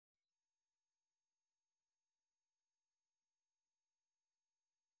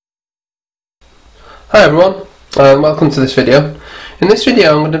Hi everyone, and welcome to this video. In this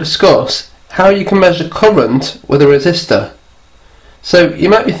video I'm going to discuss how you can measure current with a resistor. So you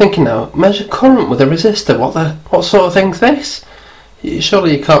might be thinking now, measure current with a resistor, what sort of thing's this?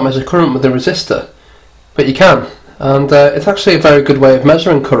 Surely you can't measure current with a resistor, but you can, and it's actually a very good way of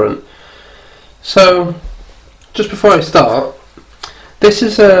measuring current. So just before I start, this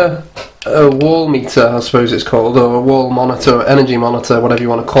is a wall meter, I suppose it's called, or a wall monitor, or energy monitor, whatever you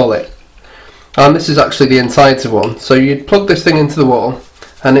want to call it. And this is actually the insides of one. So you'd plug this thing into the wall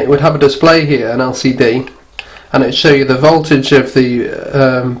and it would have a display here, an LCD, and it would show you the voltage of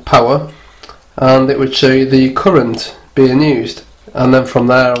the power, and it would show you the current being used, and then from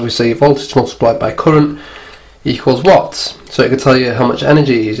there obviously voltage multiplied by current equals watts, so it could tell you how much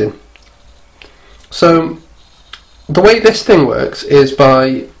energy you're using. So the way this thing works is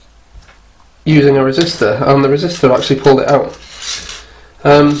by using a resistor, and the resistor actually pulled it out.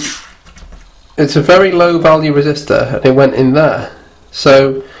 It's a very low value resistor and it went in there.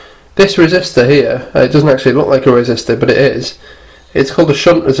 So this resistor here, it doesn't actually look like a resistor, but it is. It's called a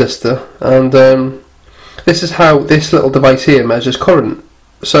shunt resistor, and this is how this little device here measures current.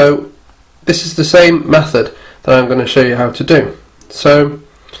 So this is the same method that I'm going to show you how to do. So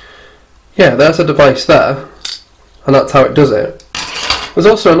yeah, there's a device there, and that's how it does it. There's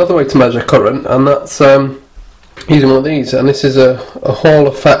also another way to measure current, and that's using one of these, and this is a Hall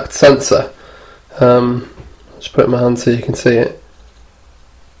effect sensor. Just put it in my hand so you can see it.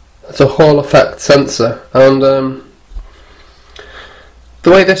 It's a Hall effect sensor, and the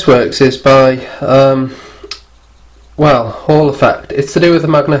way this works is by Hall effect, it's to do with the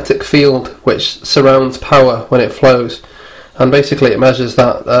magnetic field which surrounds power when it flows, and basically it measures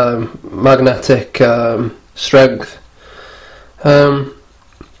that magnetic strength. So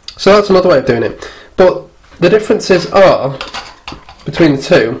that's another way of doing it, but the differences are between the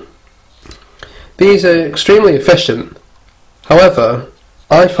two. These are extremely efficient, however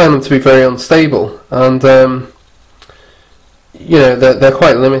I find them to be very unstable, and you know, they're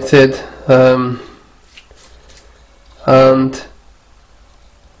quite limited, and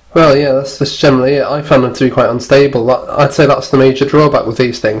well, yeah, that's generally it. I find them to be quite unstable. I'd say that's the major drawback with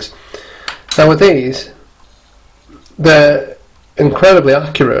these things. Now with these, they're incredibly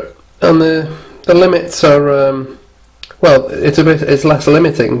accurate, and the limits are well, it's less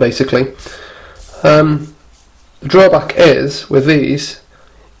limiting basically. The drawback is with these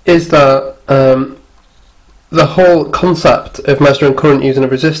is that the whole concept of measuring current using a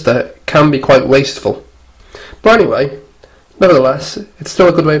resistor can be quite wasteful. But anyway, nevertheless, it's still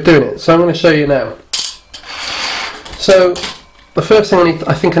a good way of doing it. So I'm going to show you now. So the first thing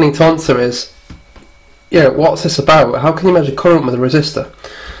I think I need to answer is, yeah, what's this about? How can you measure current with a resistor?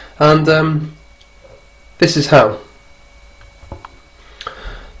 And this is how.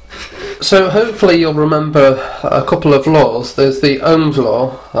 So hopefully you'll remember a couple of laws. There's the Ohm's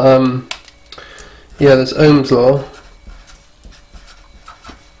law. There's Ohm's law,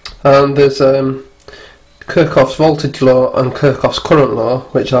 and there's Kirchhoff's voltage law and Kirchhoff's current law,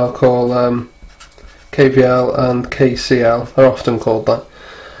 which I'll call KVL and KCL. They're often called that.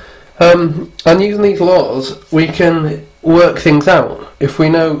 And using these laws, we can work things out. If we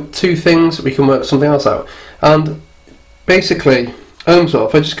know two things, we can work something else out. And basically, Ohm's law,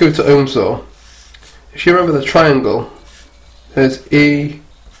 if I just go to Ohm's law, if you remember the triangle, there's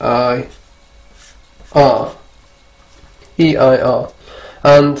E-I-R,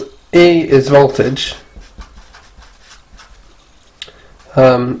 and E is voltage,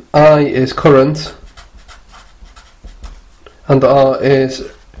 I is current, and R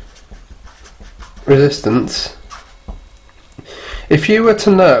is resistance. If you were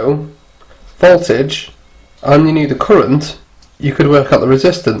to know voltage and you knew the current, you could work out the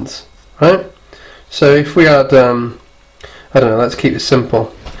resistance, right? So if we had, I don't know, let's keep it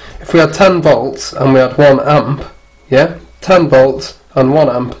simple. If we had 10 volts and we had 1 amp, yeah? 10 volts and 1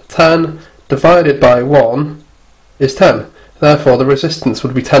 amp, 10 divided by 1 is 10. Therefore the resistance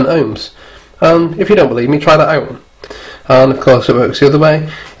would be 10 ohms. And if you don't believe me, try that out. And of course it works the other way.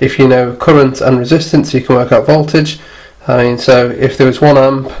 If you know current and resistance, you can work out voltage. I mean, so if there was 1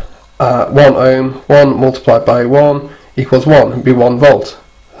 amp, 1 ohm, 1 multiplied by 1 equals 1, it would be 1 volt.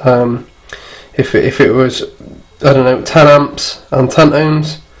 If it was, I don't know, 10 amps and 10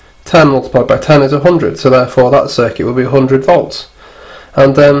 ohms, 10 multiplied by 10 is 100, so therefore that circuit will be 100 volts.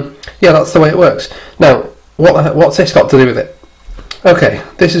 And yeah, that's the way it works. Now, what's this got to do with it? Okay,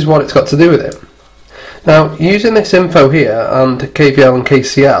 this is what it's got to do with it. Now, using this info here and KVL and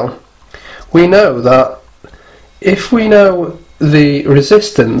KCL, we know that if we know the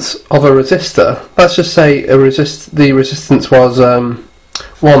resistance of a resistor, let's just say the resistance was 1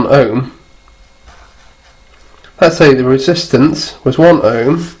 ohm, let's say the resistance was 1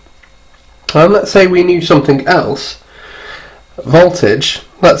 ohm, and let's say we knew something else, voltage,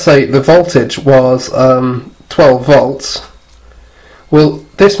 let's say the voltage was 12 volts, well,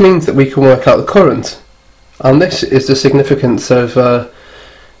 this means that we can work out the current, and this is the significance of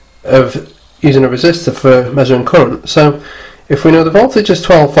using a resistor for measuring current. So if we know the voltage is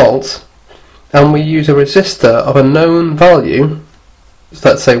 12 volts and we use a resistor of a known value, so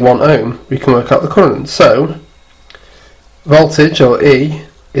let's say 1 ohm, we can work out the current. So voltage, or E,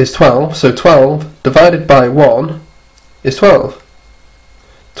 is 12, so 12 divided by 1 is 12.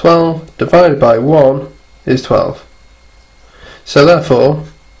 12 divided by 1 is 12. So therefore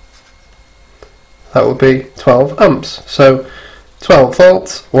that would be 12 amps. So 12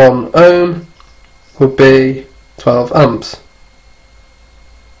 volts, 1 ohm would be 12 amps.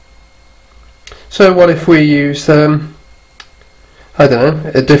 So what if we use, I don't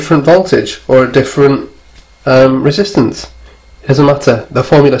know, a different voltage or a different resistance? It doesn't matter, the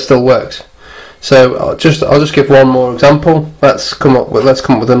formula still works. So I'll just give one more example. Let's come up with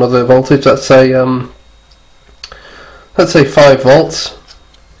another voltage. Let's say 5 volts,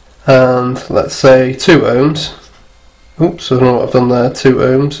 and let's say 2 ohms. Oops, I don't know what I've done there. 2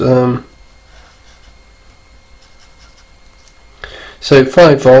 ohms. So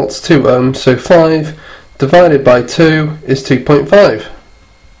 5 volts, 2 ohms. So 5 divided by 2 is 2.5.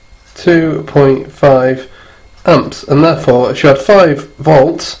 2.5 amps, and therefore, if you had 5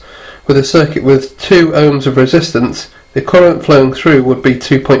 volts with a circuit with 2 ohms of resistance, the current flowing through would be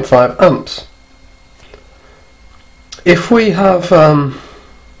 2.5 amps. If we have a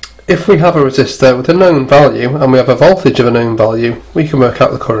resistor with a known value and we have a voltage of a known value, we can work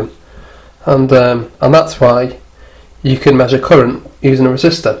out the current, and that's why you can measure current using a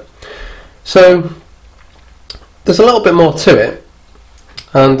resistor. So there's a little bit more to it,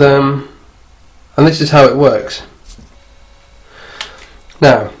 and this is how it works.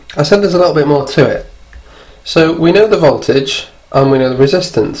 Now, I said there's a little bit more to it. So we know the voltage and we know the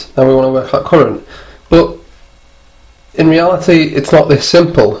resistance, and we want to work out current, but in reality it's not this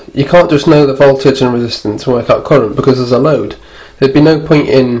simple. You can't just know the voltage and resistance and work out current, because there's a load. There'd be no point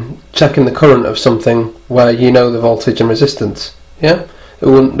in checking the current of something where you know the voltage and resistance. Yeah,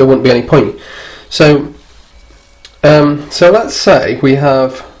 there wouldn't be any point. So let's say we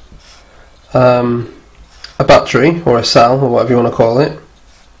have a battery or a cell or whatever you want to call it,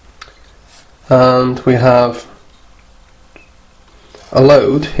 and we have a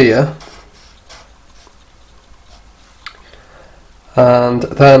load here, and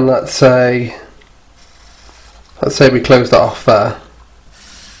then let's say we close that off there.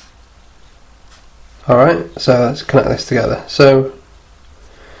 Alright, so let's connect this together. So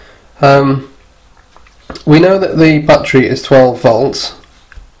we know that the battery is 12 volts,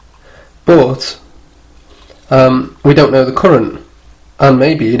 but we don't know the current, and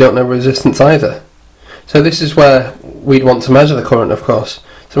maybe you don't know resistance either. So this is where we'd want to measure the current, of course.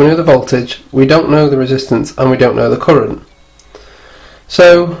 So we know the voltage, we don't know the resistance, and we don't know the current.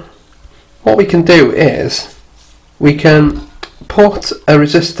 So what we can do is we can put a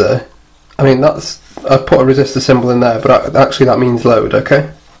resistor, I've put a resistor symbol in there, but actually that means load,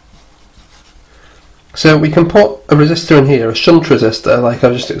 okay? So we can put a resistor in here, a shunt resistor, like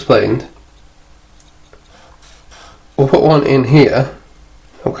I've just explained. We'll put one in here,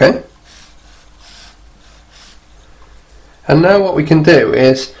 okay? And now what we can do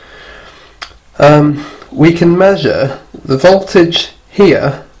is we can measure the voltage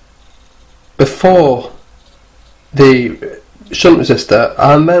here before the shunt resistor,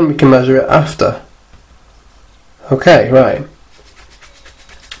 and then we can measure it after. Okay, right.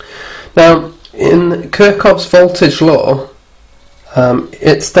 Now, in Kirchhoff's voltage law,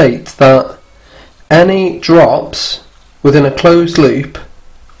 it states that any drops within a closed loop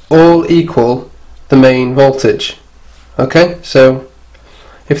all equal the main voltage. Okay, so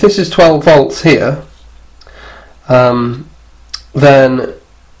if this is 12 volts here, then,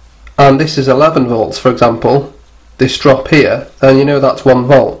 and this is 11 volts, for example, this drop here, then you know that's 1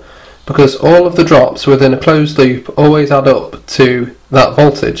 volt, because all of the drops within a closed loop always add up to that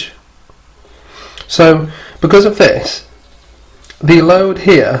voltage. So because of this, the load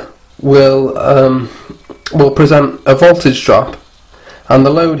here will present a voltage drop, and the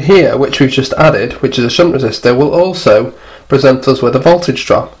load here, which we've just added, which is a shunt resistor, will also present us with a voltage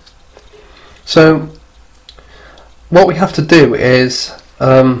drop. So what we have to do is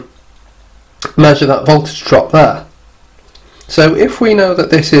measure that voltage drop there. So if we know that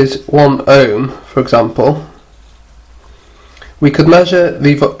this is 1 ohm, for example, we could measure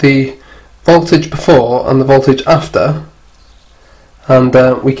the voltage before and the voltage after, and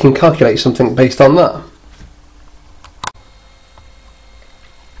we can calculate something based on that.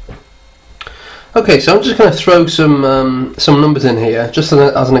 Okay, so I'm just going to throw some numbers in here, just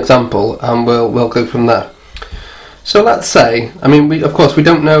as an example, and we'll go from there. So let's say, I mean, of course we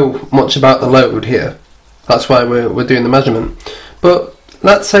don't know much about the load here. That's why we're doing the measurement. But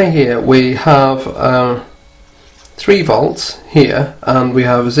let's say here we have 3 volts here, and we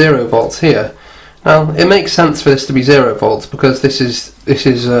have 0 volts here. Now it makes sense for this to be 0 volts because this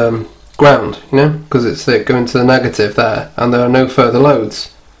is ground, you know, because it's going to the negative there, and there are no further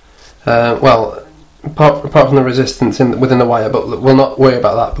loads. Well, apart from the resistance within the wire, but we'll not worry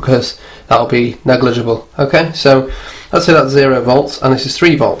about that because that'll be negligible. Okay, so let's say that's 0 volts, and this is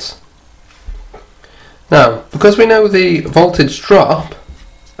 3 volts. Now, because we know the voltage drop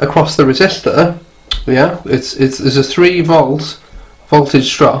across the resistor, yeah, there's a 3 volt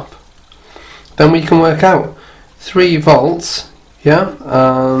voltage drop, then we can work out 3 volts, yeah,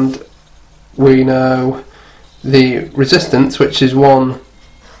 and we know the resistance, which is 1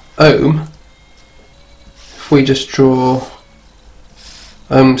 ohm. If we just draw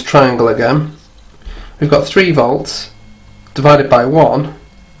Ohm's triangle again, we've got 3 volts divided by 1,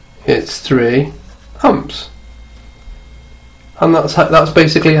 it's 3 amps. And that's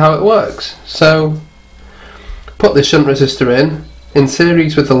basically how it works. So put the shunt resistor in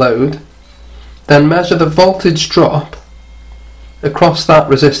series with the load, then measure the voltage drop across that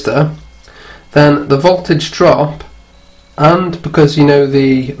resistor, then the voltage drop, and because you know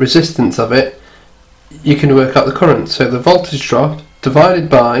the resistance of it, you can work out the current. So the voltage drop divided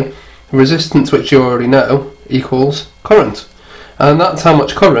by the resistance, which you already know, equals current. And that's how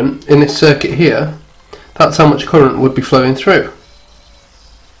much current in this circuit here, that's how much current would be flowing through.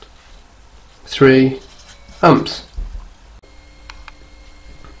 3 amps.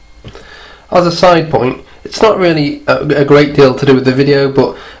 As a side point, it's not really a great deal to do with the video,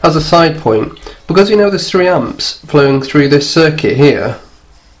 but as a side point, because you know there's 3 amps flowing through this circuit here,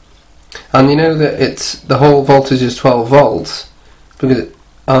 and you know that the whole voltage is 12 volts,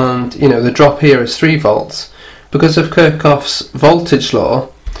 and you know the drop here is 3 volts, because of Kirchhoff's voltage law,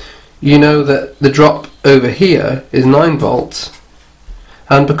 you know that the drop over here is 9 volts,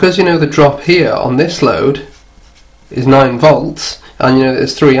 and because you know the drop here on this load is 9 volts, and you know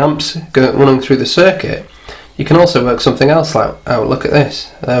there's 3 amps running through the circuit, you can also work something else out. Look at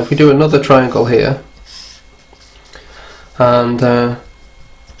this. If we do another triangle here, and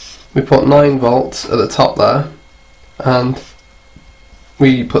we put 9 volts at the top there, and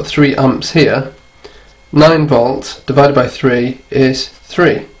we put 3 amps here, 9 volts divided by 3 is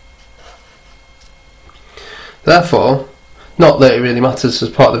 3. Therefore, not that it really matters as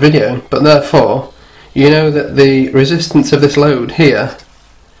part of the video, but therefore, you know that the resistance of this load here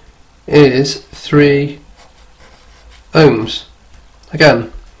is 3 ohms.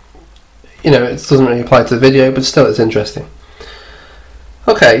 Again, you know, it doesn't really apply to the video, but still it's interesting.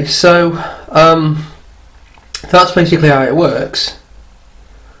 Okay, so that's basically how it works.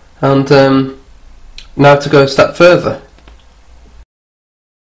 And now to go a step further.